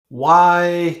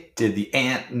Why did the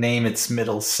ant name its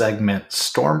middle segment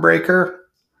Stormbreaker?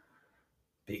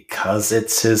 Because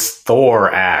it's his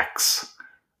Thor axe.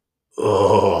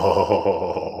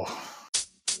 Oh.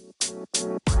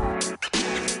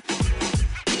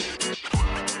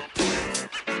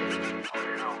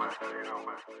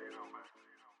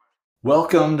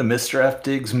 Welcome to Mr. F.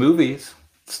 Diggs Movies.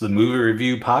 It's the movie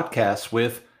review podcast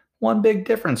with one big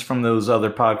difference from those other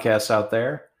podcasts out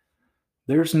there.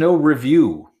 There's no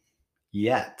review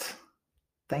yet.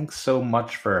 Thanks so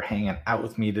much for hanging out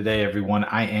with me today, everyone.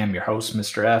 I am your host,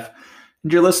 Mr. F,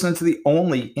 and you're listening to the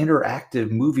only interactive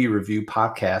movie review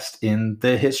podcast in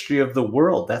the history of the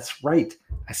world. That's right.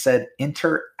 I said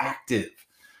interactive.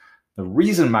 The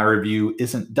reason my review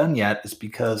isn't done yet is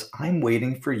because I'm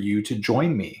waiting for you to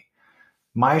join me.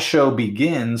 My show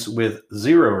begins with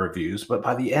 0 reviews, but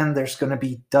by the end, there's going to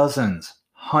be dozens,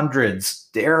 hundreds,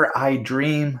 dare I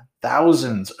dream,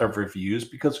 thousands of reviews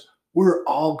because we're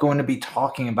all going to be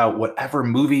talking about whatever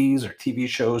movies or TV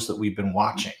shows that we've been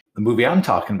watching. The movie I'm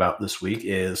talking about this week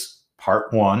is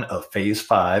part 1 of Phase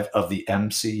 5 of the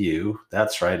MCU.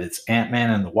 That's right, it's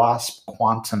Ant-Man and the Wasp: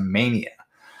 Quantumania.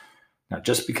 Now,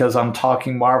 just because I'm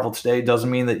talking Marvel today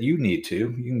doesn't mean that you need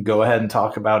to. You can go ahead and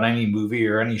talk about any movie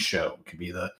or any show. It could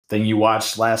be the thing you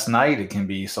watched last night. It can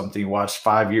be something you watched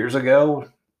 5 years ago.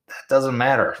 That doesn't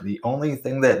matter. The only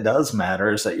thing that does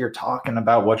matter is that you're talking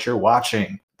about what you're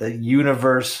watching. The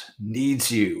universe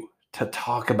needs you to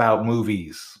talk about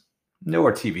movies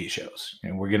or TV shows,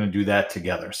 and we're going to do that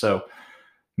together. So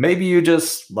maybe you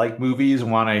just like movies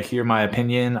and want to hear my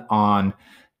opinion on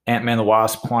Ant-Man the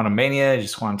Wasp: Quantumania. You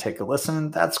just want to take a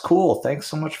listen. That's cool. Thanks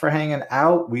so much for hanging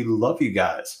out. We love you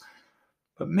guys.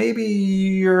 But maybe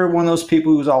you're one of those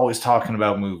people who's always talking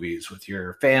about movies with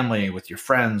your family, with your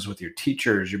friends, with your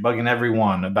teachers. You're bugging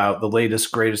everyone about the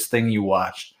latest, greatest thing you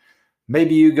watched.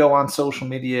 Maybe you go on social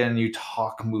media and you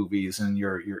talk movies and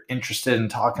you're interested in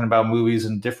talking about movies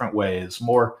in different ways,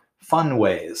 more fun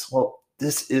ways. Well,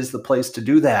 this is the place to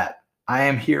do that. I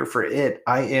am here for it.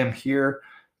 I am here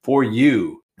for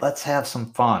you. Let's have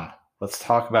some fun. Let's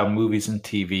talk about movies and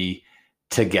TV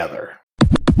together.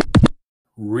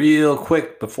 Real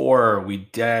quick before we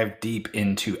dive deep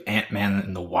into Ant-Man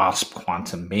and the Wasp: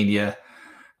 Quantumania,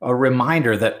 a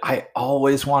reminder that I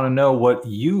always want to know what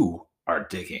you are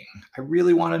digging. I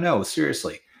really want to know,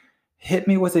 seriously. Hit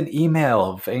me with an email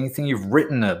of anything you've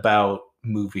written about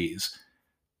movies.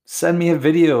 Send me a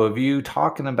video of you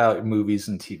talking about movies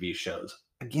and TV shows.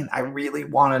 Again, I really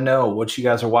want to know what you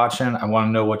guys are watching. I want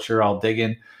to know what you're all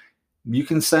digging. You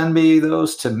can send me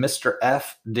those to Mr.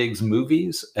 F Diggs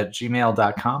Movies at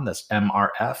gmail.com. That's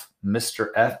MRF, Mr.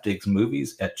 F Diggs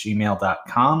Movies at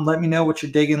gmail.com. Let me know what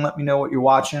you're digging. Let me know what you're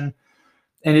watching.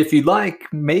 And if you'd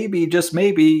like, maybe, just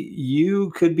maybe, you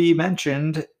could be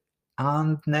mentioned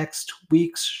on next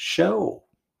week's show.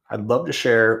 I'd love to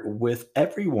share with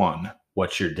everyone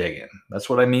what you're digging. That's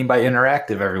what I mean by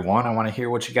interactive, everyone. I want to hear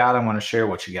what you got. I want to share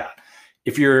what you got.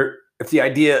 If the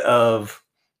idea of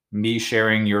me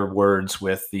sharing your words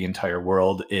with the entire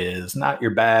world is not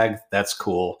your bag, that's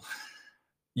cool.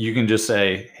 You can just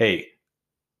say, hey,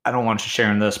 I don't want you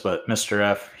sharing this, but Mr.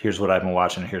 F, here's what I've been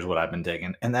watching. Here's what I've been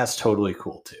digging. And that's totally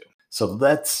cool too. So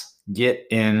let's get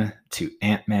into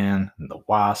Ant-Man and the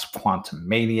Wasp: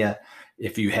 Quantumania.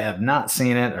 If you have not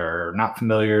seen it or not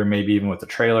familiar, maybe even with the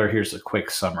trailer, here's a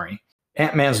quick summary.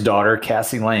 Ant-Man's daughter,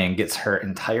 Cassie Lang, gets her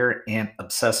entire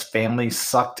ant-obsessed family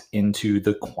sucked into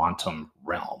the quantum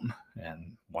realm.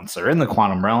 And once they're in the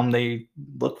quantum realm, they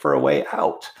look for a way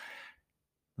out.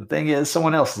 The thing is,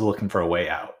 someone else is looking for a way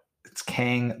out. It's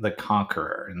Kang the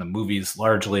Conqueror, and the movie's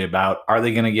largely about, are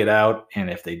they going to get out? And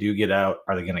if they do get out,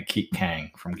 are they going to keep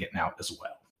Kang from getting out as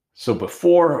well? So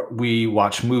before we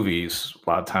watch movies, a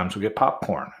lot of times we get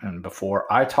popcorn. And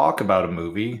before I talk about a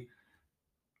movie,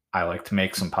 I like to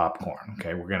make some popcorn.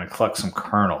 Okay, we're going to collect some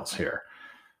kernels here.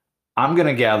 I'm going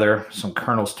to gather some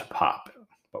kernels to pop.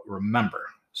 But remember,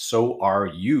 so are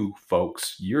you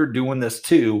folks. You're doing this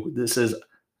too. This is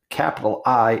capital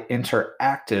I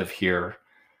interactive here.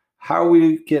 How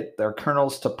we get our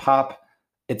kernels to pop?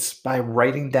 It's by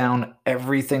writing down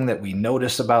everything that we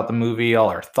notice about the movie, all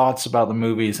our thoughts about the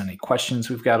movies, any questions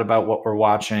we've got about what we're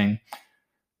watching.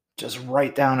 Just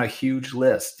write down a huge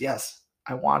list. Yes,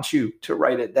 I want you to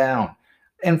write it down.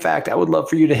 In fact, I would love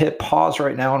for you to hit pause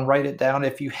right now and write it down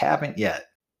if you haven't yet.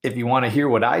 If you want to hear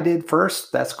what I did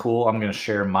first, that's cool. I'm going to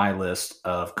share my list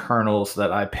of kernels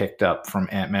that I picked up from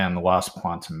Ant-Man and the Wasp: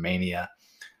 Quantumania.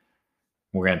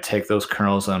 We're going to take those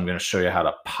kernels and I'm going to show you how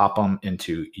to pop them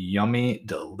into yummy,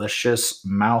 delicious,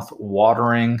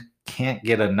 mouth-watering, can't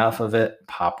get enough of it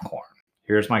popcorn.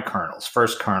 Here's my kernels.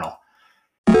 First kernel.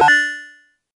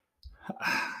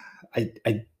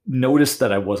 I noticed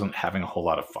that I wasn't having a whole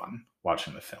lot of fun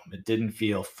watching the film. It didn't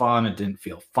feel fun. It didn't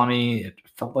feel funny. It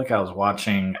felt like I was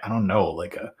watching, I don't know,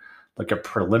 like a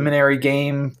preliminary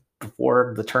game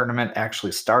before the tournament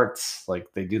actually starts. Like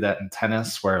they do that in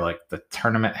tennis, where like the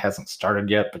tournament hasn't started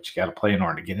yet, but you got to play in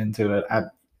order to get into it.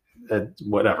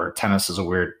 Whatever. Tennis is a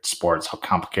weird sport. It's so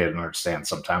complicated to understand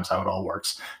sometimes how it all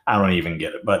works. I don't even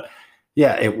get it. But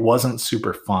yeah, it wasn't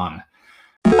super fun.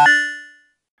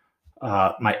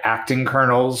 My acting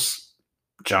colonels,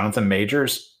 Jonathan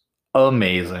Majors,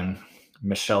 amazing.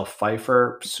 Michelle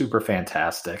Pfeiffer, super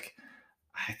fantastic.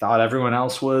 I thought everyone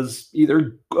else was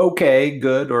either okay,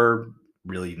 good, or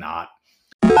really not.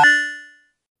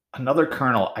 Another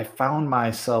colonel, I found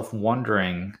myself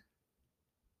wondering,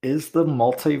 is the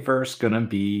multiverse going to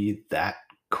be that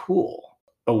cool?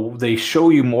 Oh, they show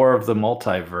you more of the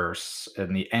multiverse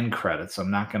in the end credits.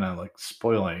 I'm not going to like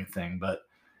spoil anything, but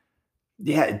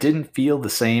yeah, it didn't feel the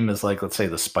same as like, let's say,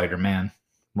 the Spider-Man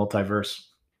multiverse.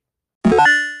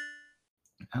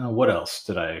 What else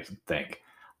did I think?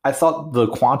 I thought the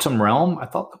quantum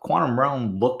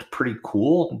realm looked pretty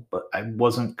cool, but I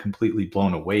wasn't completely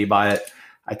blown away by it.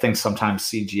 I think sometimes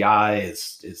CGI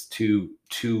is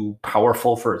too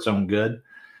powerful for its own good.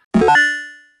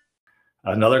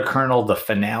 Another Colonel, the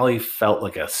finale felt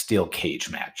like a steel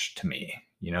cage match to me.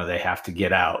 You know, they have to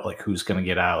get out. Like, who's going to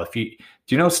get out? If you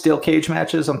do you know steel cage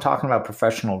matches? I'm talking about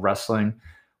professional wrestling,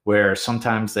 where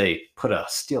sometimes they put a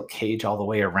steel cage all the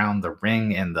way around the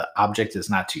ring, and the object is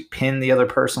not to pin the other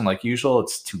person like usual.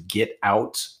 It's to get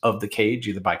out of the cage,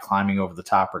 either by climbing over the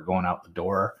top or going out the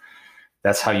door.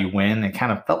 That's how you win. It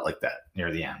kind of felt like that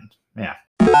near the end. Yeah.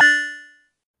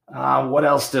 What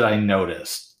else did I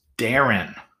notice?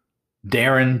 Darren.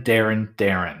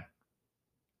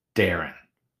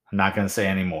 I'm not going to say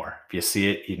any more. If you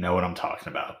see it, you know what I'm talking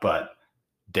about. But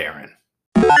Darren.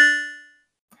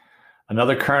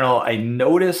 Another Colonel, I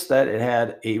noticed that it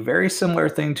had a very similar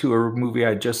thing to a movie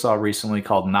I just saw recently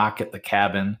called Knock at the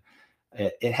Cabin.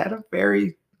 It had a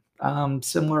very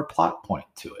similar plot point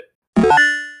to it.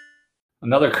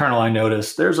 Another Colonel I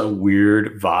noticed, there's a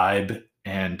weird vibe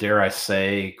and, dare I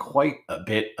say, quite a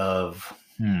bit of,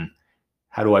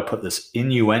 how do I put this,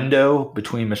 innuendo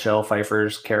between Michelle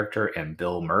Pfeiffer's character and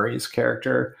Bill Murray's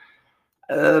character.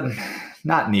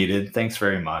 Not needed. Thanks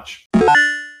very much.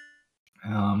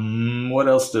 What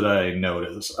else did I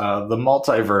notice? The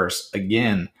multiverse,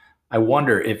 again, I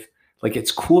wonder if, like,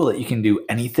 it's cool that you can do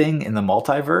anything in the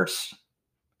multiverse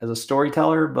as a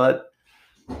storyteller, but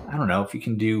I don't know if you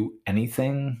can do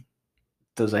anything.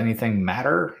 Does anything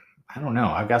matter? I don't know.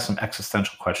 I've got some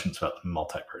existential questions about the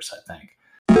multiverse, I think.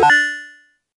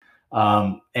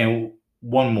 And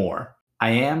one more.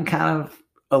 I am kind of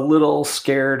a little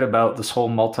scared about this whole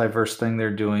multiverse thing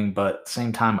they're doing, but at the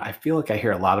same time, I feel like I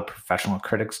hear a lot of professional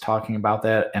critics talking about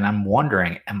that, and I'm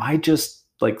wondering, am I just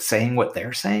like saying what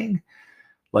they're saying?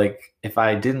 Like, if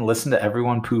I didn't listen to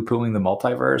everyone poo-pooing the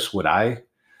multiverse, would I?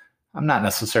 I'm not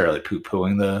necessarily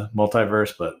poo-pooing the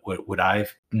multiverse, but would I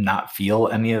not feel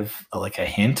any of like a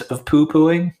hint of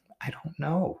poo-pooing? I don't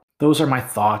know. Those are my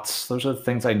thoughts. Those are the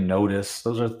things I noticed.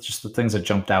 Those are just the things that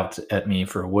jumped out at me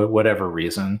for whatever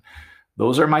reason.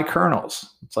 Those are my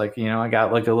kernels. It's like, you know, I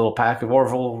got like a little pack of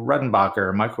Orville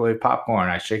Redenbacher microwave popcorn.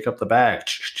 I shake up the bag.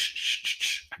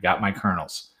 I got my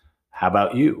kernels. How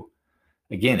about you?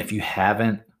 Again, if you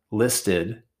haven't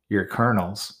listed your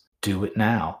kernels, do it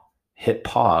now. Hit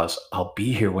pause. I'll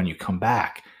be here when you come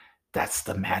back. That's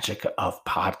the magic of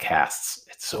podcasts.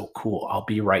 It's so cool. I'll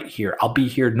be right here. I'll be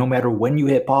here no matter when you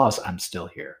hit pause. I'm still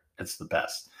here. It's the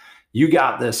best. You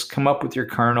got this. Come up with your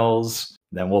kernels.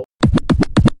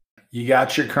 You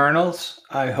got your kernels?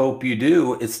 I hope you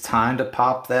do. It's time to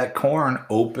pop that corn.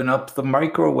 Open up the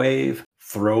microwave.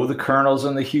 Throw the kernels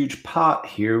in the huge pot.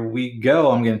 Here we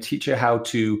go. I'm going to teach you how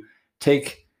to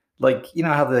take, like, you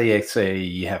know how they say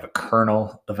you have a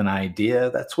kernel of an idea?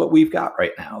 That's what we've got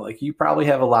right now. Like, you probably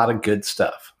have a lot of good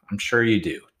stuff. I'm sure you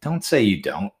do. Don't say you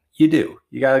don't. You do.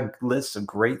 You got a list of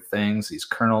great things, these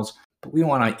kernels, but we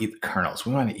want to eat the kernels.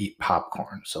 We want to eat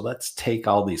popcorn. So let's take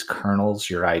all these kernels,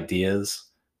 your ideas,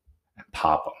 and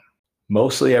pop them.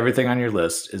 Mostly everything on your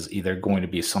list is either going to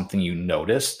be something you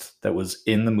noticed that was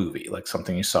in the movie, like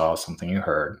something you saw, something you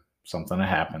heard, something that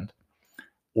happened,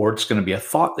 or it's going to be a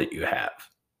thought that you have.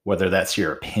 Whether that's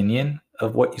your opinion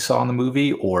of what you saw in the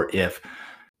movie, or if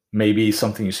maybe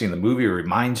something you see in the movie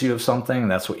reminds you of something,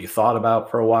 and that's what you thought about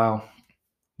for a while.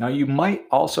 Now, you might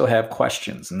also have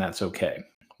questions, and that's okay.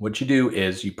 What you do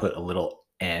is you put a little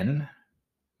N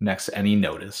next to any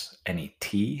notice, any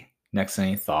T next to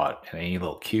any thought and any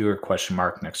little Q or question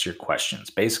mark next to your questions.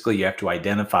 Basically, you have to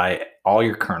identify all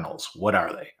your kernels. What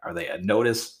are they? Are they a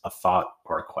notice, a thought,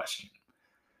 or a question?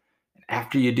 And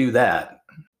after you do that,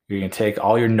 you're going to take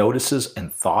all your notices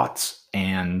and thoughts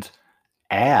and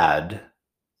add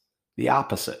the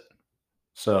opposite.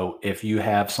 So if you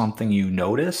have something you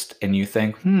noticed and you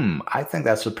think, I think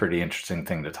that's a pretty interesting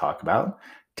thing to talk about,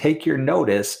 take your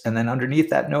notice and then underneath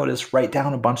that notice, write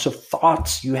down a bunch of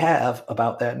thoughts you have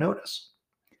about that notice.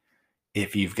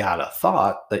 If you've got a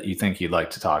thought that you think you'd like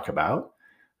to talk about,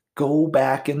 go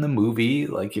back in the movie.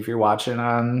 Like if you're watching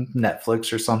on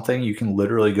Netflix or something, you can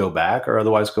literally go back or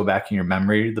otherwise go back in your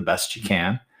memory the best you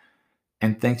can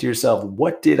and think to yourself,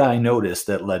 what did I notice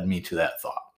that led me to that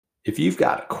thought? If you've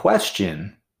got a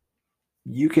question,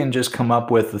 you can just come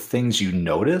up with the things you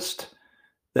noticed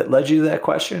that led you to that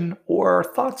question or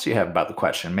thoughts you have about the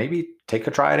question. Maybe take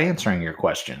a try at answering your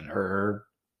question or,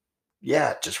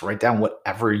 just write down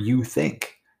whatever you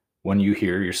think when you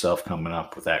hear yourself coming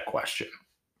up with that question.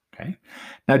 Okay.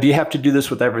 Now, do you have to do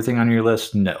this with everything on your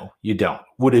list? No, you don't.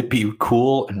 Would it be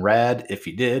cool and rad if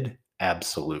you did?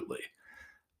 Absolutely.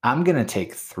 I'm going to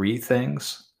take 3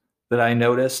 things that I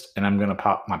noticed and I'm going to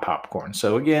pop my popcorn.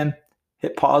 So again,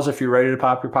 hit pause if you're ready to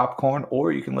pop your popcorn,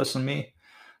 or you can listen to me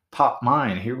pop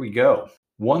mine. Here we go.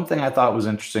 One thing I thought was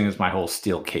interesting is my whole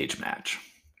steel cage match.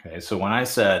 Okay, so when I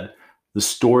said the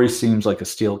story seems like a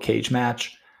steel cage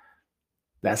match,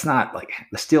 that's not like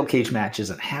the steel cage match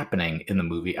isn't happening in the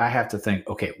movie. I have to think,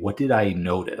 okay, what did I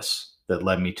notice that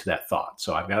led me to that thought?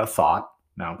 So I've got a thought.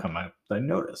 Now I'm coming up with a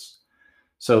notice.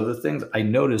 So the things I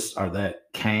noticed are that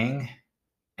Kang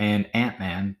and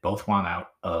Ant-Man both want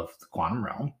out of the quantum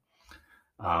realm.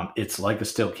 It's like a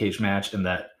steel cage match in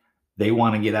that they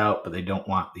want to get out, but they don't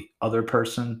want the other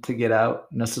person to get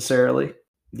out necessarily.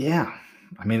 Yeah,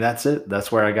 I mean, that's it.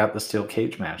 That's where I got the steel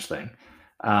cage match thing.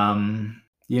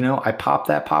 I popped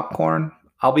that popcorn.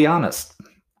 I'll be honest.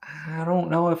 I don't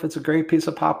know if it's a great piece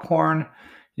of popcorn.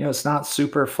 It's not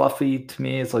super fluffy to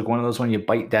me. It's like one of those when you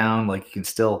bite down, like you can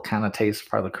still kind of taste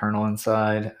part of the kernel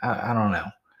inside. I don't know.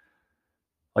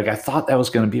 Like I thought that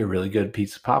was going to be a really good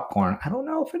piece of popcorn. I don't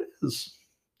know if it is.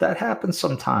 That happens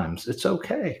sometimes. It's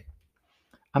okay.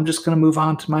 I'm just going to move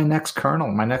on to my next kernel.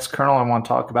 My next kernel, I want to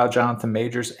talk about Jonathan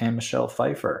Majors and Michelle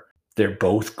Pfeiffer. They're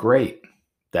both great.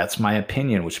 That's my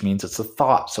opinion, which means it's a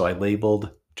thought. So I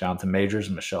labeled Jonathan Majors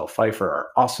and Michelle Pfeiffer are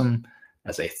awesome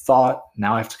as a thought.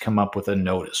 Now I have to come up with a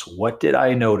notice. What did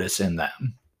I notice in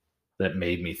them that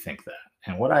made me think that?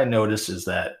 And what I noticed is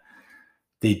that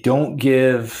they don't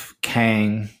give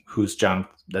Kang,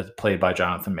 that's played by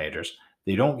Jonathan Majors,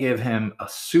 they don't give him a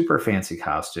super fancy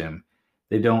costume.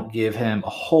 They don't give him a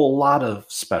whole lot of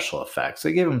special effects.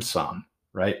 They give him some,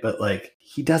 right? But like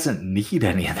he doesn't need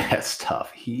any of that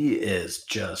stuff. He is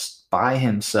just by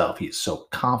himself. He's so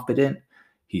confident.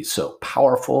 He's so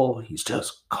powerful. He's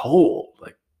just cold,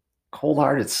 like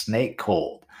cold-hearted snake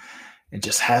cold. It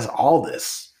just has all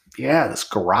this, this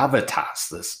gravitas,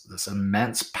 this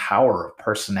immense power of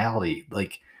personality.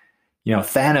 Like,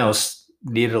 Thanos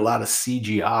needed a lot of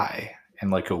CGI and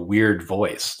like a weird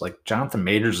voice. Like Jonathan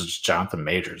Majors is Jonathan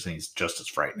Majors, and he's just as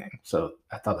frightening. So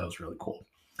I thought that was really cool.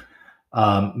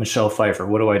 Michelle Pfeiffer,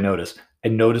 what do I notice? I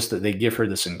noticed that they give her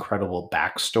this incredible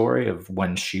backstory of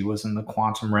when she was in the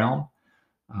quantum realm.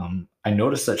 I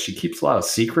noticed that she keeps a lot of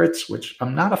secrets, which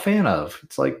I'm not a fan of.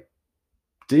 It's like,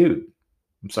 dude,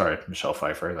 I'm sorry, Michelle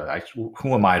Pfeiffer.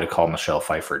 Who am I to call Michelle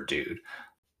Pfeiffer dude?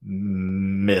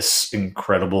 Miss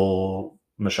Incredible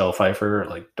Michelle Pfeiffer,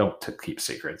 like, don't keep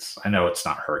secrets. I know it's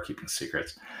not her keeping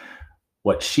secrets.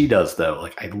 What she does, though,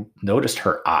 like, I noticed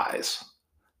her eyes.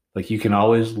 Like, you can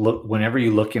always look, whenever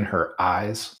you look in her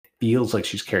eyes, it feels like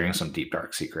she's carrying some deep,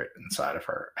 dark secret inside of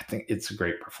her. I think it's a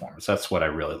great performance. That's what I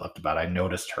really loved about it. I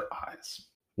noticed her eyes.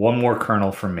 One more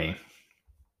kernel from me.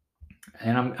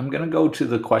 And I'm going to go to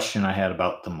the question I had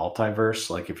about the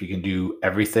multiverse. Like, if you can do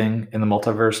everything in the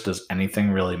multiverse, does anything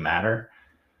really matter?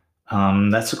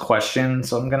 That's a question.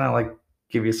 So I'm going to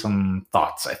give you some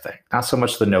thoughts, I think. Not so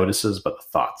much the notices, but the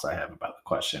thoughts I have about the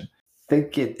question. I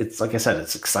think it's like I said,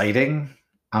 it's exciting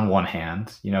on one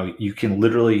hand. You can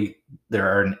literally, there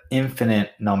are an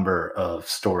infinite number of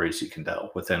stories you can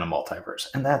tell within a multiverse.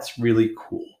 And that's really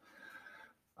cool.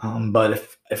 But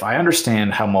if I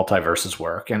understand how multiverses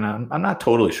work, and I'm not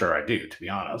totally sure I do, to be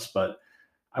honest, but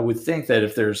I would think that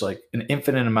if there's like an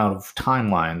infinite amount of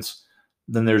timelines,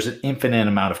 then there's an infinite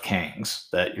amount of Kangs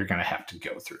that you're going to have to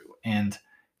go through. And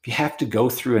if you have to go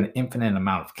through an infinite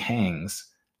amount of Kangs,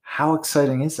 how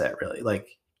exciting is that really? Like,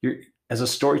 as a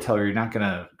storyteller, you're not going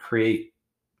to create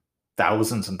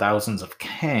thousands and thousands of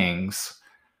Kangs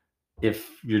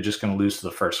if you're just going to lose to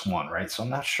the first one, right? So I'm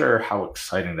not sure how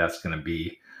exciting that's going to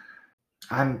be.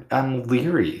 I'm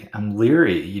leery. I'm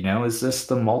leery. Is this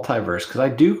the multiverse? Because I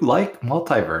do like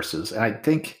multiverses, and I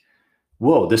think,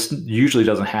 whoa, this usually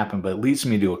doesn't happen, but it leads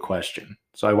me to a question.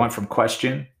 So I went from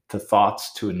question to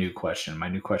thoughts to a new question. My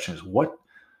new question is, what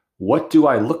do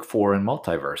I look for in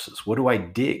multiverses? What do I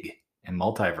dig in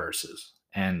multiverses?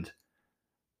 And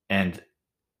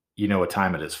you know what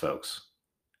time it is, folks.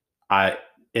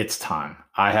 It's time.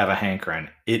 I have a hankering.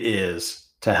 It is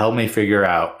to help me figure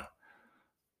out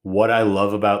what I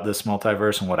love about this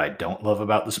multiverse and what I don't love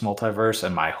about this multiverse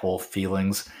and my whole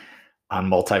feelings on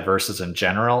multiverses in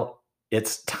general.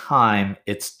 It's time.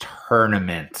 It's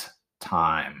tournament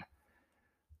time.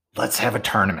 Let's have a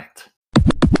tournament.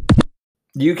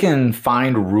 You can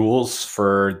find rules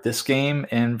for this game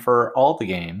and for all the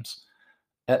games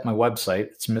at my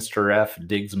website. It's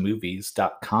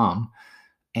mrfdigsmovies.com.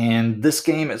 And this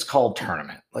game is called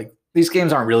Tournament. Like, these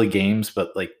games aren't really games,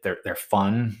 but like they're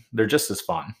fun. They're just as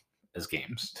fun as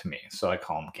games to me. So I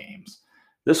call them games.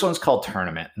 This one's called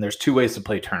Tournament, and there's two ways to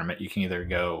play Tournament. You can either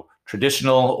go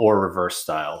traditional or reverse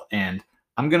style. And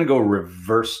I'm going to go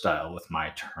reverse style with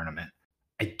my Tournament.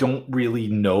 I don't really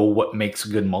know what makes a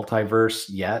good multiverse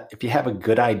yet. If you have a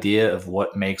good idea of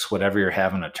what makes whatever you're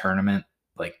having a tournament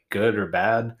like good or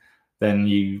bad, then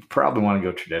you probably want to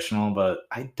go traditional, but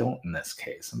I don't in this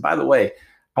case. And by the way,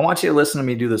 I want you to listen to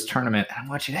me do this tournament, and I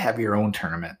want you to have your own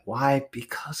tournament. Why?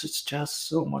 Because it's just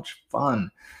so much fun.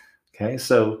 Okay,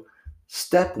 so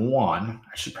step one,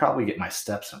 I should probably get my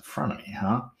steps in front of me,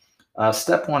 huh?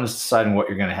 Step one is deciding what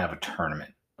you're going to have a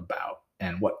tournament about.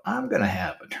 And what I'm going to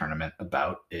have a tournament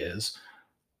about is,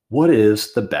 what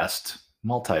is the best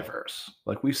multiverse?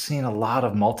 Like, we've seen a lot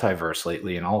of multiverse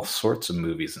lately in all sorts of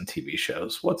movies and TV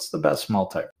shows. What's the best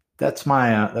multiverse? That's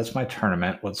my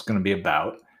tournament. What's going to be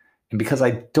about? And because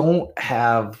I don't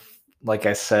have, like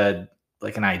I said,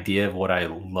 like an idea of what I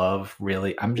love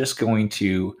really, I'm just going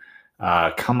to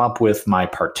come up with my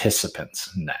participants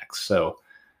next. So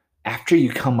after you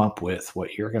come up with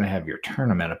what you're going to have your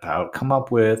tournament about, come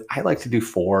up with, I like to do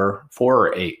four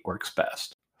or eight works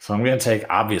best. So I'm going to take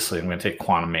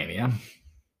Quantumania.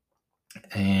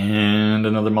 And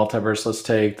another multiverse, let's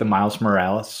take the Miles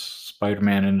Morales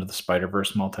Spider-Man Into the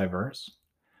Spider-Verse multiverse.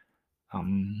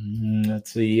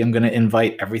 Let's see, I'm going to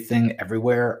invite Everything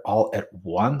Everywhere All at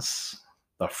Once,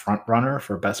 the front runner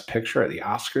for Best Picture at the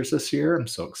Oscars this year. I'm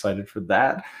so excited for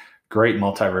that. Great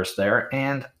multiverse there.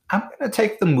 And I'm going to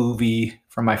take the movie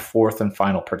for my fourth and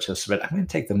final participant. I'm going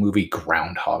to take the movie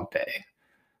Groundhog Day,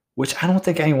 which I don't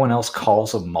think anyone else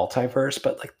calls a multiverse,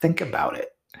 but like, think about it.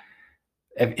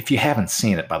 If you haven't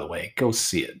seen it, by the way, go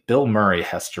see it. Bill Murray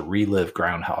has to relive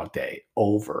Groundhog Day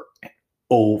over and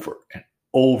over and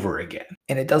over again.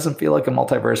 And it doesn't feel like a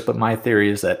multiverse, but my theory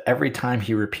is that every time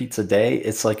he repeats a day,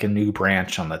 it's like a new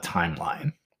branch on the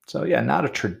timeline. So yeah, not a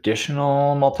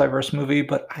traditional multiverse movie,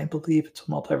 but I believe it's a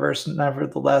multiverse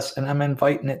nevertheless, and I'm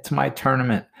inviting it to my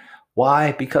tournament.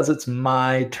 Why? Because it's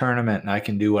my tournament, and I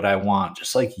can do what I want,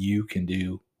 just like you can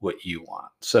do what you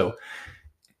want. So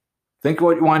think of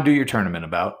what you want to do your tournament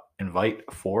about. Invite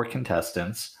 4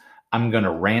 contestants. I'm going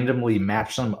to randomly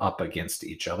match them up against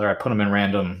each other. I put them in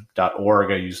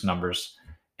random.org. I use numbers.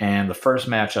 And the first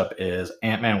matchup is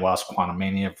Ant-Man Wasp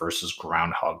Quantumania versus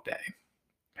Groundhog Day.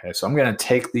 Okay, so I'm going to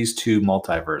take these two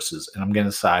multiverses, and I'm going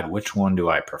to decide which one do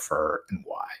I prefer and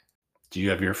why. Do you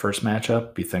have your first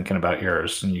matchup? Be thinking about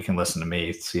yours, and you can listen to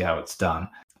me, see how it's done.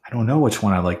 I don't know which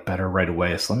one I like better right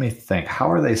away, so let me think.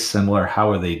 How are they similar? How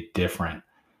are they different?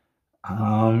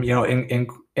 I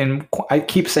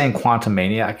keep saying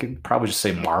Quantumania. I could probably just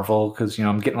say Marvel because,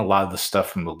 I'm getting a lot of the stuff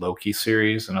from the Loki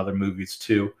series and other movies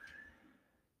too.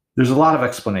 There's a lot of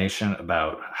explanation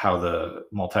about how the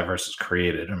multiverse is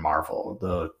created in Marvel.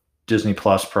 The Disney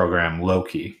Plus program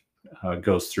Loki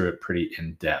goes through it pretty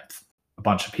in depth. A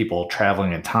bunch of people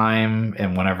traveling in time,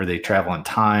 and whenever they travel in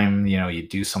time, you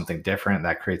do something different.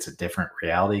 That creates a different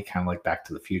reality, kind of like Back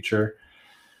to the Future.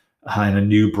 And a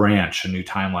new branch, a new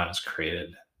timeline is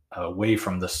created away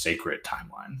from the sacred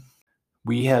timeline.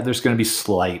 There's going to be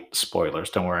slight spoilers.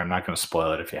 Don't worry, I'm not going to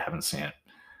spoil it if you haven't seen it.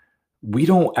 We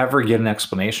don't ever get an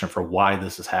explanation for why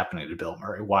this is happening to Bill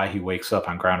Murray, why he wakes up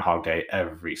on Groundhog Day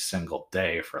every single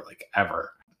day for like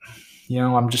ever.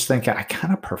 I'm just thinking, I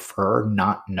kind of prefer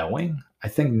not knowing. I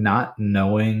think not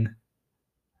knowing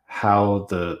how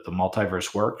the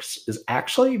multiverse works is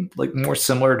actually like more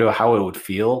similar to how it would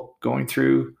feel going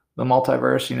through the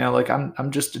multiverse. Like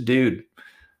I'm just a dude.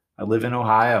 I live in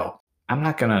Ohio. I'm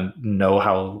not going to know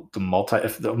how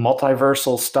if the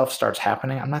multiversal stuff starts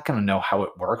happening, I'm not going to know how it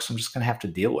works. I'm just going to have to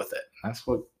deal with it. That's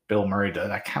what Bill Murray did.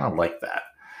 I kind of like that.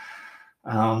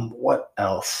 What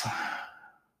else?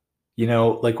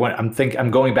 Like when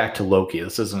I'm going back to Loki.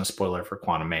 This isn't a spoiler for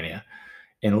Quantumania.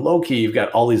 In Loki, you've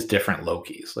got all these different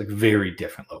Lokis, like very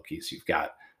different Lokis. You've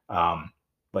got um,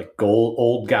 like gold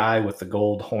old guy with the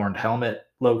gold horned helmet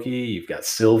Loki. You've got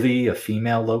Sylvie, a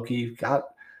female Loki. You've got,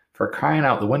 for crying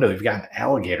out the window, you've got an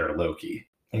alligator Loki.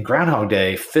 In Groundhog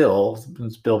Day, Phil,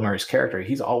 who's Bill Murray's character,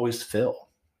 he's always Phil.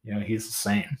 He's the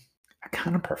same. I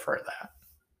kind of prefer that.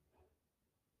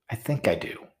 I think I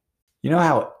do. You know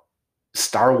how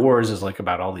Star Wars is like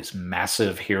about all these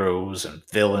massive heroes and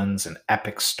villains and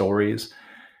epic stories?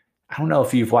 I don't know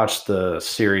if you've watched the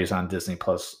series on Disney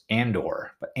Plus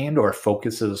Andor, but Andor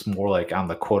focuses more like on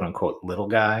the quote unquote little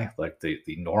guy, like the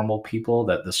normal people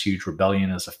that this huge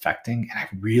rebellion is affecting. And I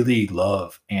really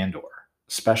love Andor,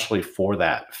 especially for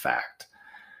that fact.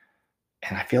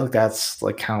 And I feel like that's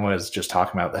like kind of what I was just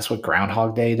talking about. That's what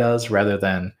Groundhog Day does, rather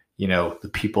than,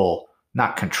 the people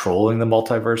not controlling the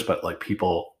multiverse, but like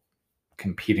people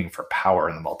competing for power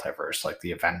in the multiverse, like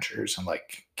the Avengers and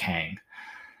like Kang.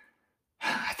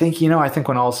 I think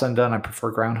when all is said and done, I prefer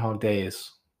Groundhog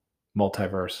Day's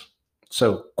multiverse.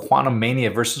 So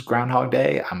Quantumania versus Groundhog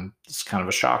Day, it's kind of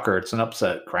a shocker. It's an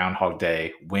upset. Groundhog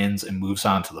Day wins and moves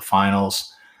on to the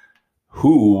finals.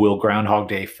 Who will Groundhog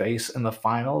Day face in the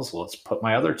finals? Let's put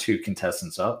my other two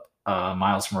contestants up.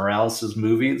 Miles Morales'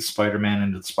 movie, Spider-Man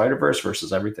Into the Spider-Verse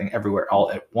versus Everything Everywhere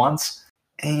All at Once.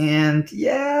 And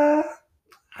yeah,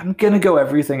 I'm going to go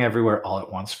Everything Everywhere All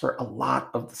at Once for a lot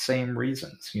of the same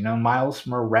reasons. Miles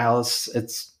Morales,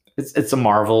 it's a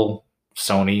Marvel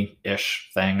Sony-ish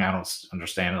thing. I don't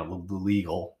understand the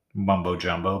legal mumbo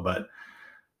jumbo, but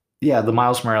yeah, the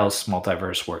Miles Morales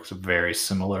multiverse works very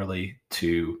similarly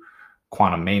to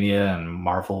Quantumania and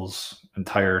Marvel's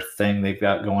entire thing they've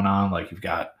got going on. Like you've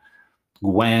got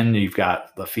Gwen, you've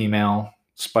got the female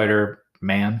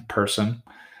Spider-Man person,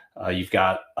 you've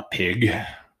got a pig,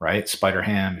 right?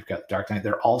 Spider-Ham, you've got Dark Knight.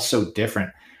 They're all so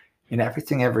different in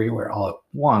Everything Everywhere All at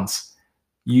Once.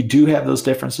 You do have those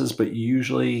differences, but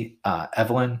usually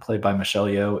Evelyn, played by Michelle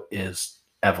Yeoh, is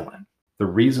Evelyn. The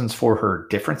reasons for her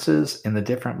differences in the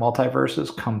different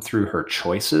multiverses come through her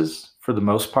choices for the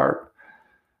most part,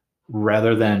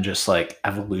 rather than just like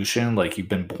evolution. Like you've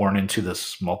been born into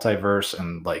this multiverse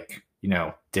and like,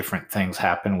 different things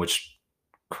happen which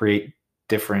create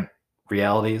different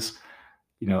realities.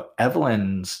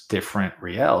 Evelyn's different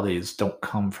realities don't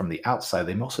come from the outside.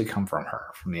 They mostly come from her,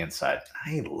 from the inside.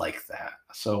 I like that.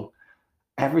 So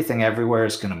Everything Everywhere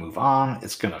is going to move on.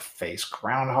 It's going to face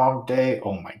Groundhog Day.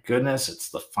 Oh my goodness, it's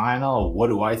the final. What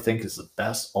do I think is the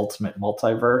best ultimate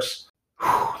multiverse?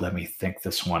 Let me think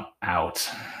this one out.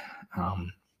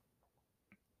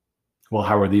 Well,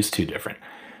 how are these two different?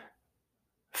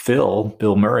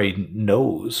 Bill Murray,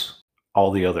 knows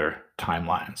all the other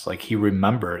timelines. Like he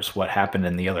remembers what happened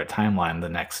in the other timeline the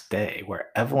next day, where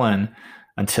Evelyn,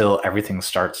 until everything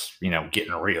starts,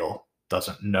 getting real,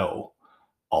 doesn't know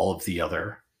all of the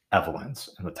other Evelyns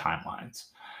in the timelines.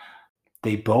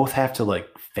 They both have to like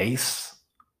face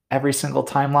every single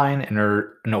timeline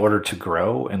in order to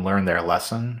grow and learn their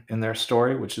lesson in their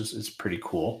story, which is pretty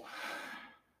cool.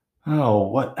 Oh,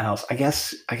 what else? I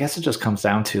guess it just comes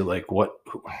down to like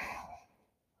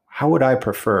how would I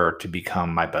prefer to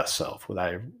become my best self? Would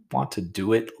I want to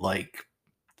do it like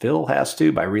Phil has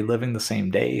to, by reliving the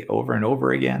same day over and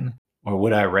over again? Or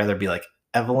would I rather be like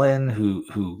Evelyn,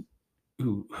 who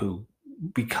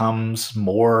becomes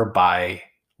more by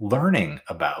learning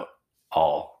about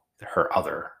all her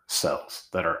other selves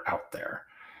that are out there?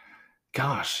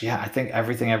 Gosh, yeah, I think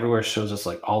Everything Everywhere shows us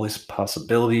like all these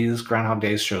possibilities. Groundhog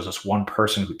Days shows us one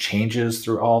person who changes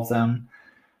through all of them.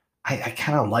 I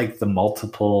kind of like the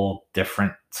multiple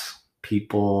different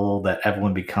people that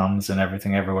Evelyn becomes in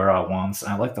Everything Everywhere All at Once.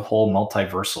 And I like the whole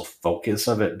multiversal focus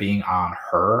of it being on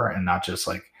her and not just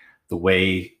like the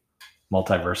way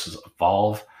multiverses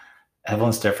evolve.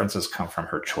 Evelyn's differences come from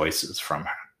her choices,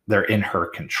 they're in her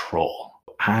control.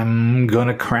 I'm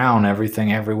gonna crown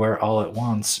Everything Everywhere All at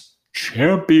Once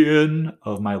champion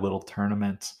of my little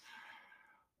tournament.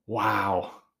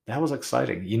 Wow, that was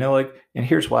exciting. And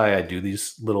here's why I do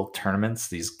these little tournaments,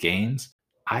 these games.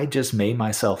 I just made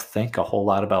myself think a whole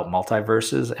lot about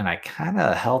multiverses, and I kind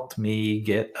of helped me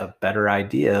get a better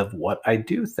idea of what I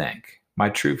do think, my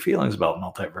true feelings about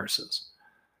multiverses.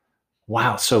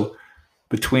 Wow. So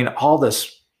between all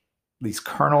these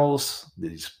kernels,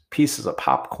 these pieces of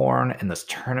popcorn, and this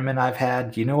tournament I've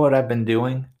had, you know what I've been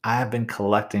doing? I've been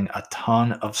collecting a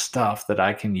ton of stuff that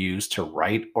I can use to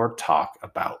write or talk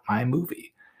about my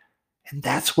movie. And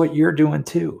that's what you're doing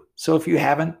too. So if you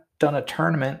haven't done a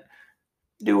tournament,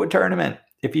 do a tournament.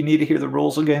 If you need to hear the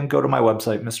rules again, go to my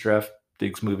website,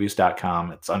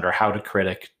 MrFDigsMovies.com. It's under How to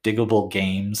Critic. Diggable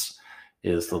Games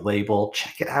is the label.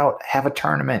 Check it out. Have a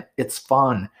tournament. It's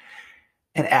fun.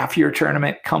 And after your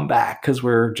tournament, come back because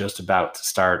we're just about to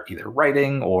start either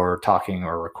writing or talking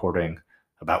or recording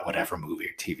about whatever movie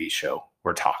or TV show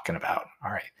we're talking about.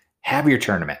 All right. Have your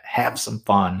tournament. Have some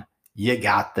fun. You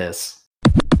got this.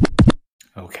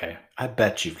 Okay. I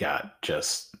bet you've got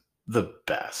just the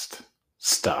best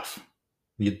stuff,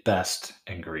 the best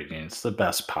ingredients, the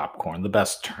best popcorn, the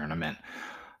best tournament.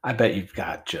 I bet you've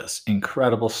got just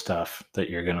incredible stuff that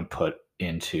you're going to put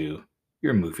into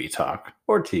your movie talk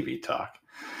or TV talk.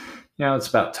 It's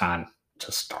about time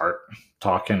to start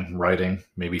talking, writing,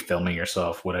 maybe filming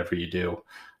yourself, whatever you do.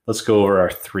 Let's go over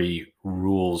our 3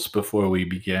 rules before we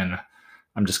begin.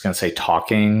 I'm just going to say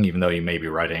talking, even though you may be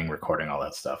writing, recording, all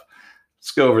that stuff. Let's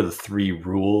go over the 3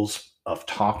 rules of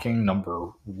talking.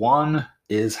 Number 1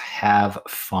 is have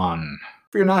fun.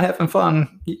 If you're not having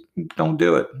fun, don't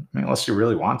do it. Unless you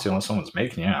really want to, unless someone's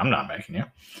making you. I'm not making you.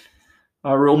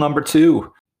 Rule number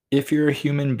 2. If you're a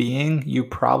human being, you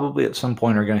probably at some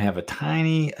point are going to have a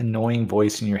tiny, annoying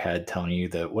voice in your head telling you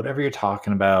that whatever you're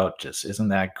talking about just isn't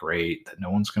that great, that no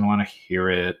one's going to want to hear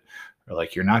it, or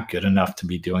like you're not good enough to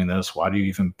be doing this. Why do you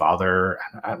even bother?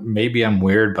 Maybe I'm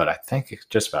weird, but I think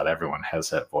just about everyone has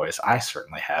that voice. I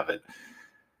certainly have it.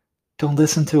 Don't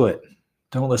listen to it.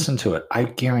 Don't listen to it. I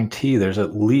guarantee there's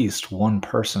at least one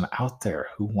person out there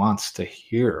who wants to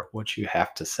hear what you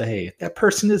have to say. That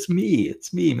person is me.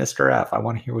 It's me, Mr. F. I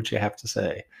want to hear what you have to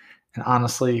say. And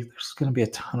honestly, there's going to be a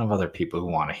ton of other people who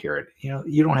want to hear it.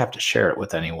 You don't have to share it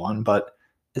with anyone, but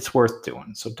it's worth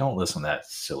doing. So don't listen to that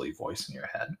silly voice in your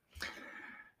head.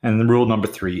 And the rule number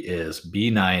 3 is be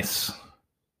nice.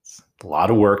 It's a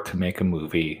lot of work to make a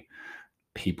movie.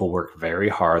 People work very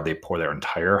hard. They pour their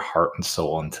entire heart and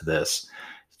soul into this.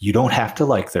 You don't have to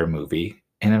like their movie.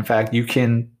 And in fact, you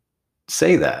can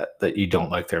say that you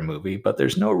don't like their movie, but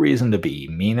there's no reason to be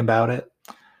mean about it.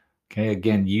 Okay.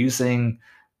 Again, using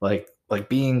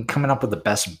coming up with the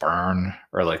best burn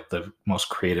or like the most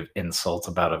creative insult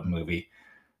about a movie.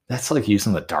 That's like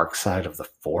using the dark side of the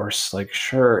force. Like,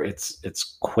 sure,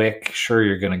 it's quick. Sure,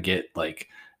 you're going to get like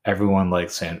everyone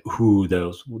like saying, "Ooh,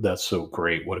 that's so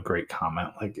great. What a great comment."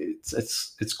 Like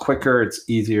it's quicker, it's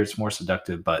easier, it's more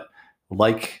seductive, but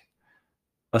like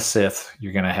a Sith,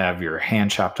 you're going to have your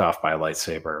hand chopped off by a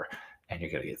lightsaber and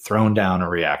you're going to get thrown down a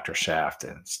reactor shaft,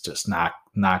 and it's just not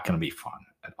going to be fun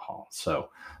at all. So,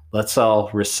 let's all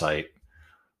recite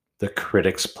the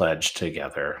Critics Pledge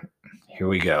together. Here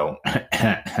we go.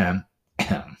 I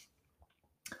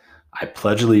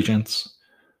pledge allegiance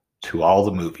to all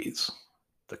the movies,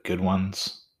 the good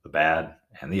ones, the bad,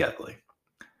 and the ugly.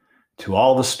 To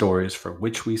all the stories for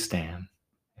which we stand,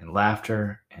 in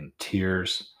laughter and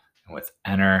tears, and with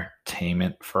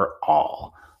entertainment for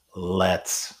all.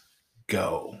 Let's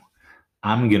go.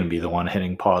 I'm going to be the one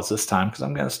hitting pause this time because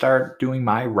I'm going to start doing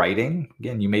my writing.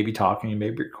 Again, you may be talking, you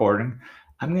may be recording.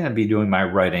 I'm going to be doing my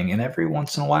writing, and every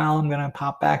once in a while, I'm going to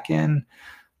pop back in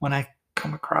when I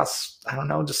come across, I don't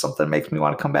know, just something that makes me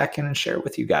want to come back in and share it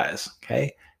with you guys.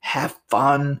 Okay. Have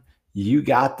fun. You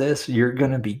got this. You're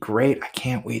going to be great. I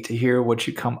can't wait to hear what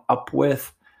you come up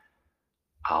with.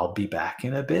 I'll be back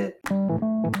in a bit.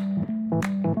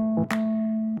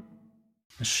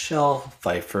 Michelle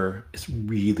Pfeiffer is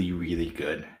really, really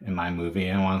good in my movie.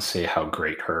 And I want to say how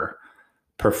great her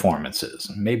performance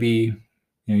is. Maybe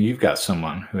you've got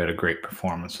someone who had a great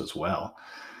performance as well.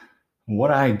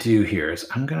 What I do here is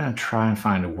I'm going to try and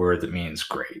find a word that means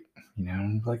great.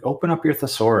 Like open up your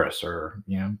thesaurus or,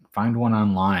 find one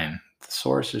online.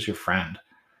 Thesaurus is your friend.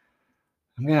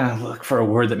 I'm going to look for a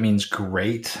word that means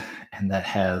great and that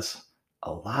has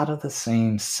a lot of the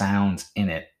same sounds in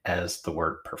it as the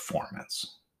word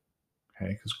performance.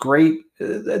 Okay, because great,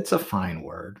 it's a fine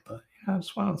word, but I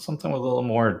just want something with a little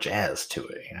more jazz to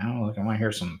it. Like I want to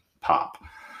hear some pop.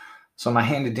 So my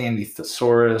handy dandy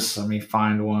thesaurus, let me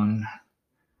find one.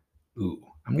 Ooh,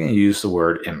 I'm going to use the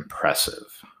word impressive.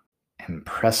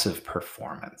 Impressive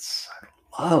performance.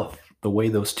 I love the way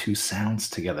those two sounds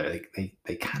together.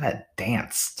 They kind of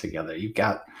dance together. You've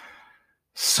got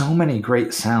so many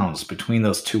great sounds between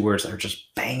those two words that are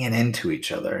just banging into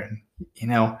each other.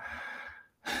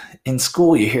 In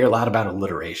school, you hear a lot about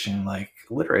alliteration. Like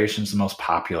alliteration is the most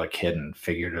popular kid in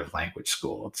figurative language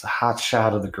school. It's a hot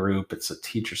shot of the group. It's a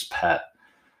teacher's pet.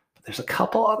 But there's a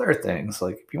couple other things.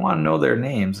 Like if you want to know their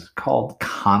names, it's called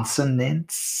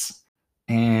consonants.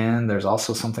 And there's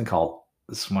also something called,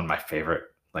 this is one of my favorite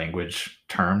language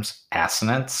terms,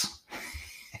 assonance.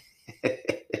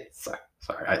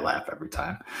 Sorry, I laugh every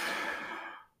time.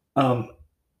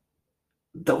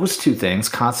 those two things,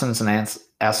 consonants and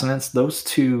assonants, those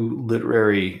two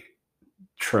literary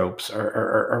tropes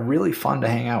are really fun to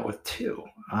hang out with too.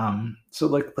 So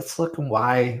like, let's look at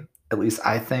why, at least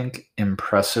I think,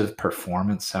 impressive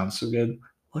performance sounds so good.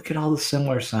 Look at all the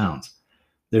similar sounds.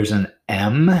 There's an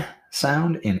M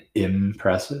sound in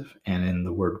impressive and in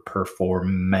the word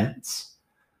performance.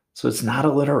 So it's not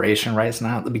alliteration, right? It's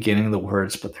not at the beginning of the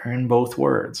words, but they're in both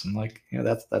words. And like,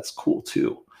 that's cool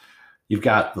too. You've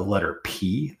got the letter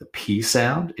P, the P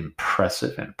sound,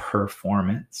 impressive and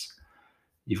performance.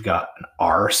 You've got an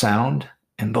R sound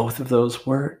in both of those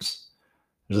words.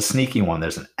 There's a sneaky one.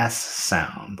 There's an S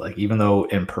sound. Like, even though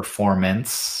in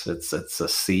performance it's a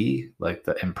C, like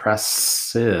the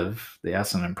impressive, the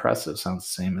S in impressive sounds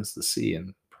the same as the C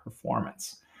in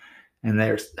performance. And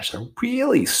there's a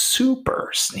really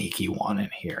super sneaky one in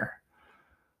here.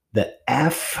 The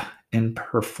F in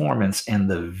performance and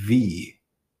the V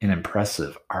in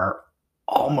impressive are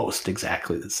almost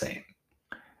exactly the same.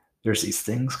 There's these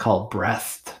things called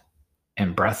breathed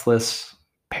and breathless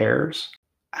pairs.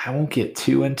 I won't get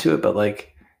too into it, but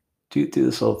like, do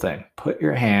this little thing. Put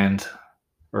your hand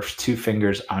or two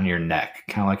fingers on your neck,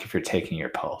 kind of like if you're taking your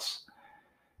pulse,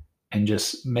 and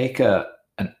just make an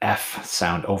F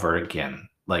sound over again,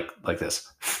 like this.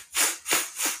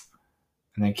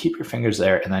 And then keep your fingers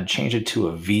there, and then change it to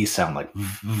a V sound, like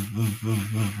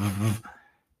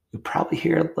you'll probably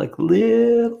hear like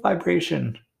little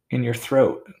vibration in your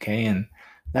throat. Okay. And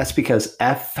that's because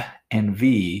F and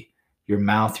V, your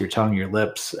mouth, your tongue, your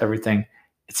lips, everything,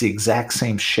 it's the exact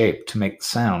same shape to make the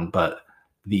sound, but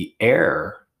the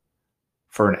air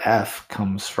for an F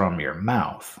comes from your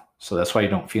mouth. So that's why you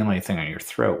don't feel anything on your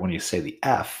throat when you say the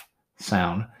F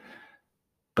sound.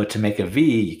 But to make a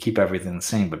V, you keep everything the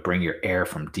same, but bring your air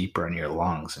from deeper in your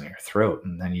lungs and your throat,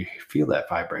 and then you feel that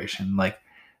vibration. Like,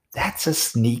 that's a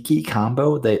sneaky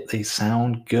combo. They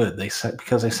sound good.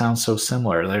 Because they sound so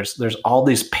similar. There's all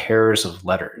these pairs of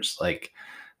letters. Like,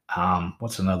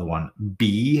 what's another one?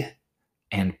 B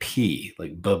and P,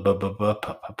 like b b b b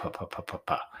p p p p p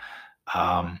p.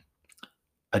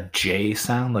 A J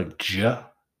sound like J,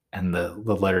 and the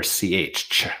letter CH.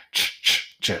 Ch ch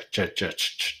ch ch ch ch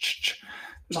ch ch.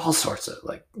 There's all sorts of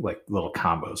like little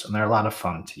combos, and they're a lot of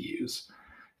fun to use.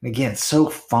 And again, it's so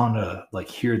fun to like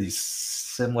hear these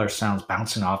similar sounds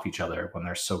bouncing off each other when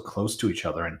they're so close to each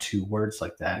other in two words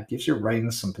like that. It gives your writing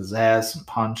some pizzazz, some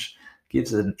punch,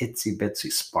 gives it an itsy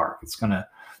bitsy spark. It's gonna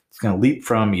leap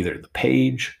from either the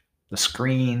page, the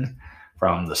screen,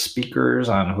 from the speakers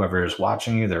on whoever is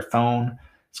watching you, their phone.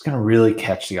 It's gonna really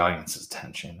catch the audience's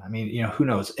attention. I mean, who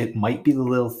knows? It might be the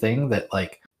little thing that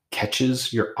like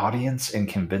catches your audience and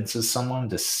convinces someone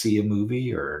to see a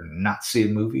movie or not see a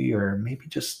movie, or maybe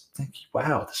just think,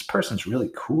 wow, this person's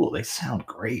really cool. They sound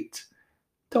great.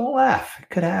 Don't laugh. It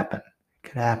could happen. It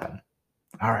could happen.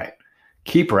 All right.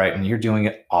 Keep writing. You're doing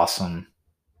it awesome.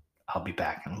 I'll be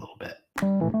back in a little bit.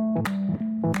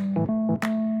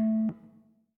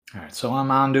 All right. So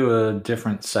I'm on to a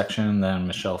different section than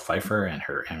Michelle Pfeiffer and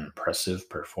her impressive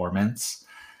performance.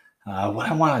 What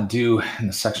I want to do in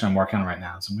the section I'm working on right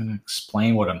now is I'm going to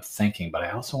explain what I'm thinking, but I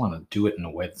also want to do it in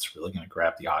a way that's really going to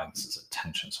grab the audience's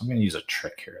attention. So I'm going to use a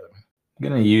trick here. I'm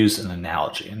going to use an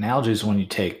analogy. Analogy is when you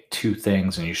take two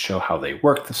things and you show how they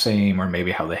work the same, or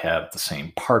maybe how they have the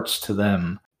same parts to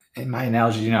them. In my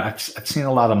analogy, I've seen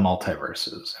a lot of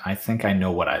multiverses, and I think I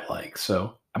know what I like.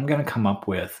 So I'm going to come up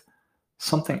with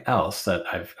something else that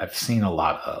I've seen a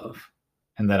lot of,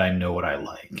 and that I know what I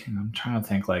like. And I'm trying to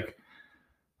think like,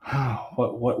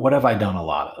 what have I done a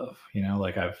lot of?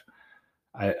 Like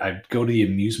I go to the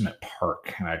amusement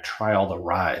park and I try all the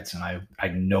rides, and I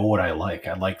know what I like.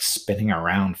 I like spinning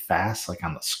around fast, like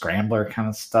on the scrambler kind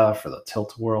of stuff, or the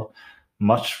tilt-a-whirl,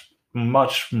 much,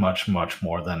 much, much, much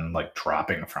more than like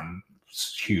dropping from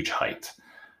huge height.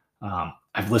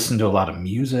 I've listened to a lot of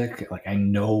music. Like, I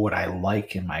know what I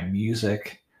like in my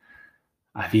music.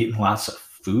 I've eaten lots of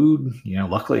food.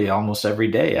 Luckily, almost every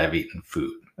day I've eaten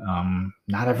food.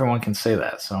 Not everyone can say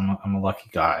that, so I'm a lucky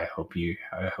guy. I hope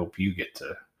you get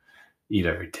to eat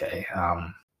every day.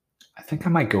 I think I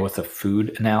might go with a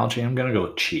food analogy. I'm going to go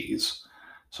with cheese.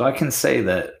 So I can say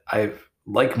that I've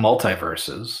like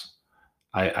multiverses.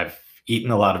 I've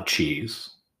eaten a lot of cheese.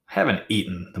 I haven't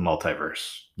eaten the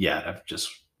multiverse yet. I've just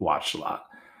watched a lot,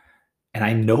 and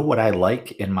I know what I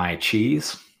like in my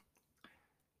cheese.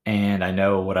 And I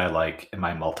know what I like in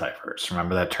my multiverse.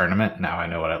 Remember that tournament? Now I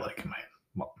know what I like in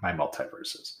my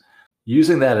multiverses.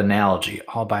 Using that analogy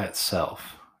all by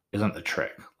itself isn't the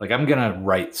trick. Like, I'm going to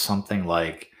write something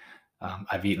like,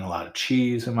 I've eaten a lot of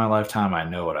cheese in my lifetime. I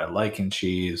know what I like in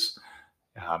cheese.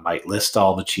 I might list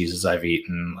all the cheeses I've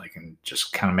eaten, like, and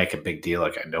just kind of make a big deal,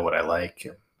 like I know what I like.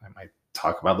 I might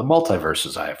talk about the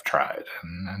multiverses I have tried,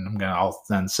 and I'll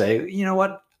then say, you know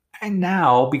what? And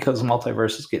now, because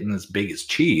multiverse is getting as big as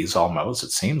cheese, almost,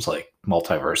 it seems like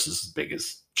multiverse is as big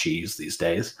as cheese these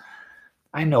days.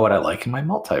 I know what I like in my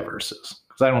multiverses,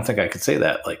 because I don't think I could say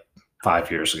that like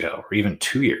 5 years ago or even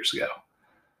 2 years ago.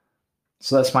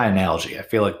 So that's my analogy. I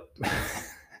feel like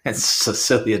it's a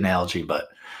silly analogy, but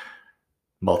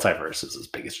multiverse is as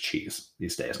big as cheese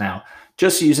these days. Now,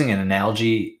 just using an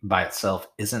analogy by itself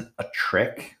isn't a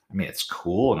trick. I mean, it's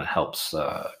cool and it helps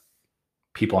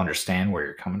people understand where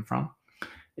you're coming from.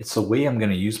 It's the way I'm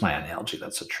going to use my analogy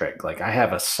that's a trick. Like, I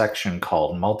have a section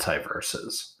called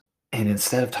multiverses. And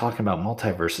instead of talking about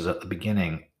multiverses at the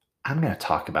beginning, I'm going to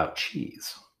talk about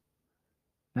cheese.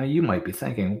 Now you might be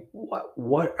thinking,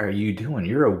 what are you doing?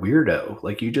 You're a weirdo.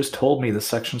 Like, you just told me the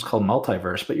section's called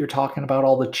multiverse, but you're talking about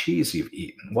all the cheese you've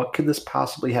eaten. What could this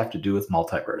possibly have to do with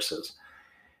multiverses?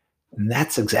 And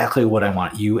that's exactly what I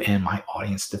want you and my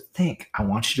audience to think. I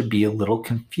want you to be a little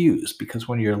confused, because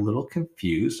when you're a little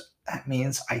confused, that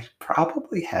means I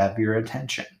probably have your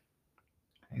attention.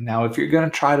 Now, if you're going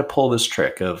to try to pull this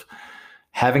trick of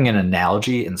having an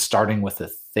analogy and starting with a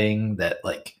thing that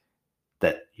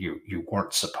you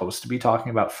weren't supposed to be talking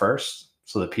about first,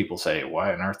 so that people say,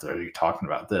 why on earth are you talking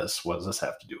about this? What does this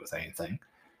have to do with anything?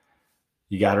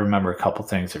 You got to remember a couple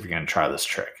things if you're going to try this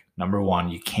trick. Number one,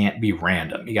 you can't be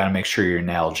random. You got to make sure your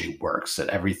analogy works, that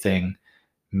everything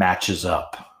matches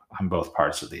up on both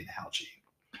parts of the analogy.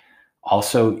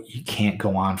 Also, you can't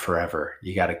go on forever.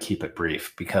 You got to keep it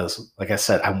brief, because, like I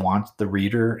said, I want the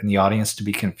reader and the audience to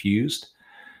be confused,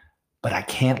 but I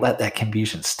can't let that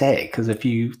confusion stay. Because if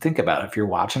you think about it, if you're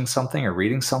watching something or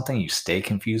reading something, you stay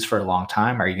confused for a long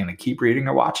time, are you going to keep reading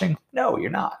or watching? No,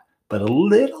 you're not. But a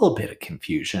little bit of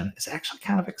confusion is actually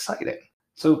kind of exciting.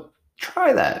 So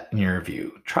try that in your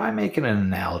review. Try making an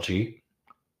analogy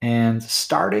and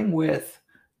start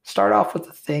off with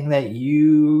the thing that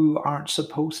you aren't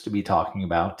supposed to be talking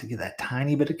about to get that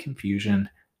tiny bit of confusion.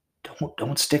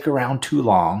 Don't stick around too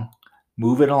long.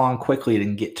 Move it along quickly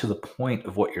and get to the point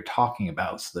of what you're talking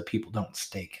about, so that people don't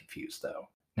stay confused, though.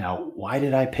 Now, why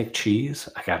did I pick cheese?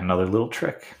 I got another little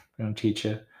trick I'm going to teach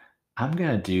you. I'm going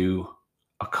to do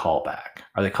a callback.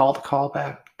 Are they called a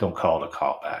callback? Don't call it a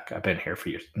callback. I've been here for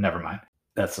years. Never mind.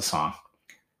 That's the song.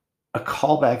 A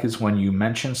callback is when you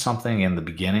mention something in the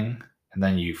beginning and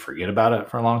then you forget about it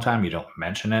for a long time. You don't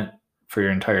mention it for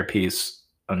your entire piece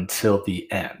until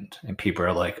the end. And people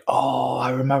are like, oh, I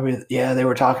remember. Yeah, they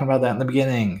were talking about that in the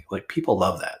beginning. Like, people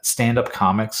love that. Stand-up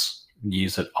comics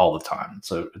use it all the time.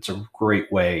 So it's a great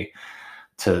way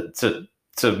to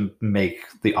make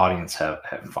the audience have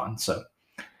fun. So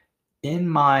in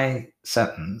my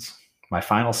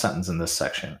final sentence in this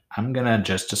section, I'm going to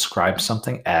just describe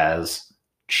something as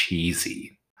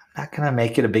cheesy. I'm not going to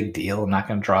make it a big deal. I'm not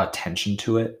going to draw attention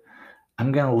to it.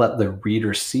 I'm going to let the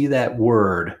reader see that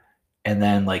word and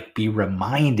then, like, be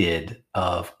reminded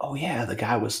of, oh yeah, the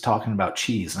guy was talking about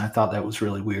cheese, and I thought that was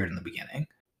really weird in the beginning.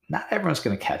 Not everyone's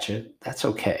going to catch it. That's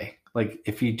okay. Like,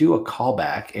 if you do a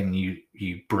callback and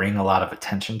you bring a lot of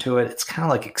attention to it, it's kind of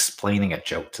like explaining a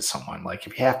joke to someone. Like,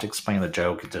 if you have to explain the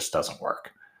joke, it just doesn't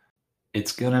work.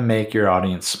 It's going to make your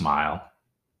audience smile,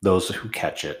 those who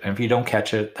catch it. And if you don't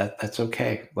catch it, that's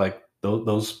okay. Like,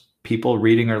 those people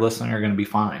reading or listening are going to be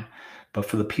fine. But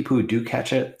for the people who do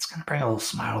catch it, it's going to bring a little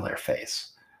smile to their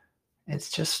face. It's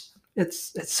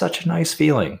such a nice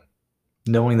feeling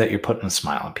knowing that you're putting a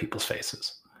smile on people's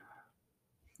faces.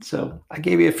 So I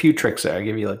gave you a few tricks there. I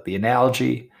gave you, like, the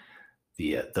analogy,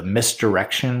 the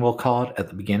misdirection, we'll call it, at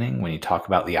the beginning when you talk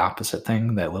about the opposite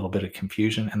thing, that little bit of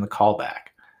confusion, and the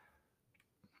callback.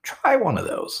 Try one of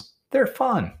those. They're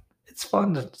fun. It's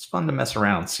fun to mess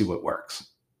around and see what works.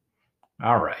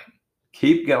 All right.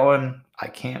 Keep going. I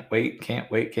can't wait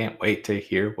to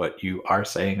hear what you are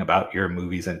saying about your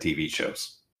movies and TV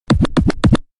shows.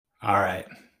 All right.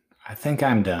 I think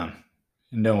I'm done.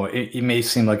 No, it may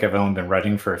seem like I've only been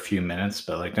writing for a few minutes,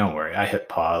 but, like, don't worry. I hit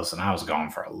pause and I was gone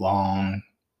for a long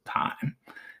time.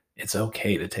 It's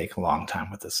okay to take a long time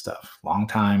with this stuff. Long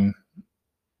time,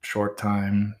 short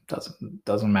time,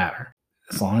 doesn't matter.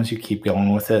 As long as you keep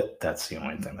going with it, that's the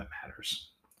only thing that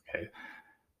matters. Okay.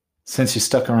 Since you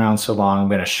stuck around so long, I'm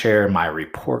going to share my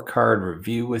report card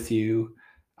review with you.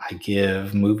 I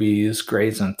give movies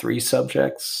grades on 3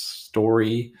 subjects: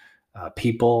 story,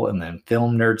 people, and then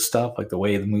film nerd stuff, like the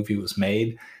way the movie was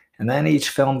made. And then each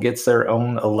film gets their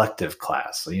own elective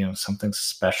class, so, something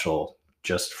special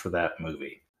just for that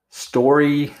movie.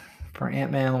 Story for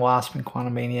Ant-Man and the Wasp and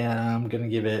Quantumania, I'm going to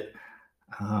give it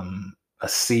a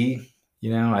C.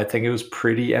 I think it was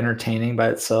pretty entertaining by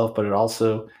itself, but it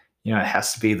also, it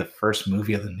has to be the first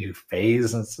movie of the new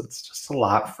phase. And it's just a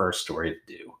lot for a story to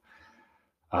do.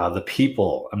 The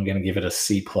People, I'm going to give it a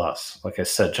C plus. Like I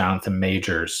said, Jonathan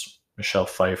Majors, Michelle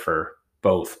Pfeiffer,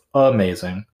 both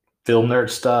amazing. Film nerd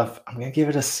stuff, I'm going to give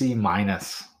it a C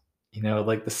minus.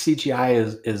 Like the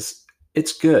CGI is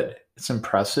it's good, it's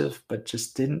impressive, but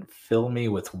just didn't fill me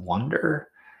with wonder.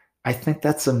 I think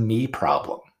that's a me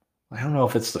problem. I don't know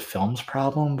if it's the film's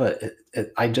problem, but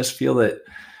I just feel that,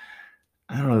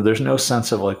 I don't know, there's no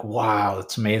sense of like, wow,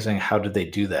 that's amazing. How did they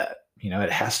do that?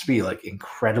 It has to be like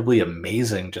incredibly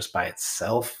amazing just by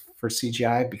itself for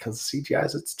CGI, because CGI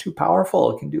it's too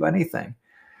powerful. It can do anything.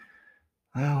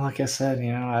 Well, like I said,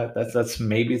 that's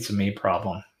maybe it's a me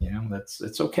problem.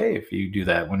 It's okay if you do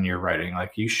that when you're writing.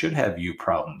 Like, you should have you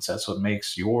problems. That's what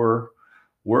makes your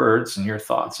words and your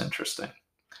thoughts interesting.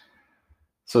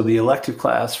 So the elective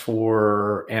class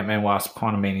for Ant-Man Wasp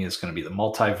Quantumania is going to be the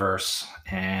multiverse,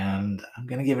 and I'm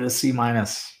going to give it a C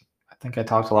minus. I think I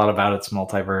talked a lot about its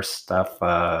multiverse stuff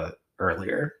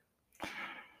earlier.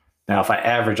 Now, if I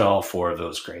average all four of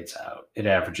those grades out, it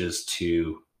averages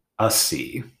to a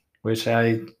C, which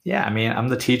I'm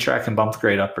the teacher. I can bump the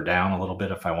grade up or down a little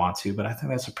bit if I want to, but I think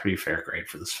that's a pretty fair grade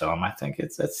for this film. I think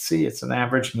it's C. It's an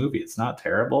average movie. It's not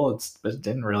terrible. It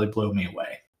didn't really blow me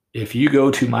away. If you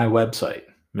go to my website,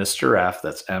 Mr. F,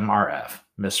 that's MRF,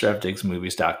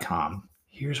 MrFDigsMovies.com,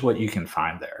 here's what you can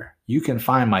find there. You can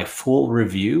find my full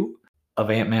review of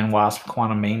Ant-Man Wasp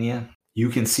Quantumania. You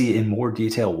can see in more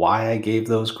detail why I gave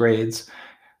those grades.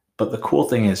 But the cool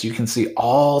thing is you can see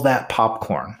all that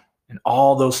popcorn and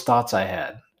all those thoughts I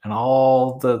had and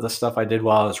all the stuff I did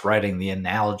while I was writing, the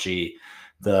analogy,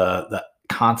 the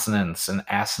consonants and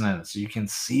assonants. You can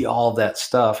see all of that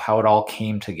stuff, how it all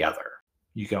came together.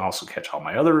 You can also catch all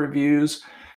my other reviews.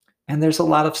 And there's a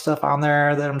lot of stuff on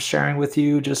there that I'm sharing with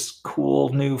you, just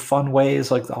cool, new, fun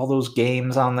ways, like all those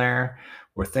games on there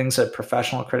or things that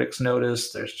professional critics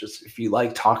notice. There's just, if you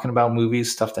like talking about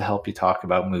movies, stuff to help you talk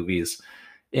about movies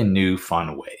in new,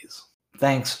 fun ways.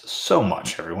 Thanks so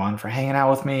much, everyone, for hanging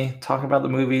out with me, talking about the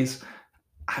movies.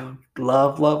 I would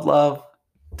love, love, love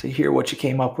to hear what you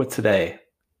came up with today.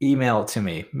 Email it to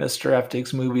me,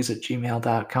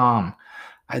 mrfdigsmovies@gmail.com.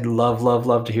 I'd love, love,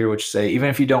 love to hear what you say. Even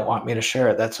if you don't want me to share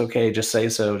it, that's okay. Just say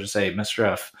so. Just say, Mr.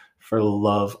 F, for the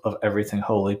love of everything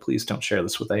holy, please don't share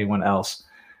this with anyone else.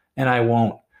 And I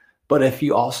won't. But if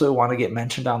you also want to get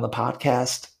mentioned on the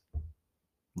podcast,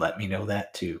 let me know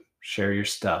that too. Share your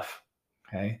stuff.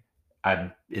 Okay.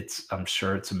 I'm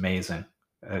sure it's amazing.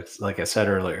 It's, like I said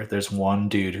earlier, there's one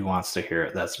dude who wants to hear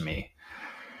it. That's me.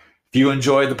 If you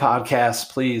enjoyed the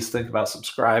podcast, please think about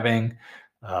subscribing,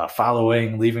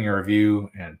 following, leaving a review,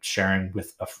 and sharing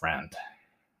with a friend.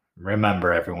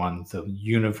 Remember, everyone, the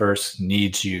universe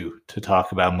needs you to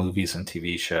talk about movies and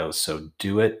TV shows, so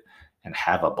do it and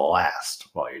have a blast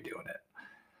while you're doing it.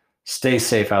 Stay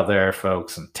safe out there,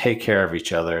 folks, and take care of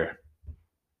each other.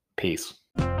 Peace.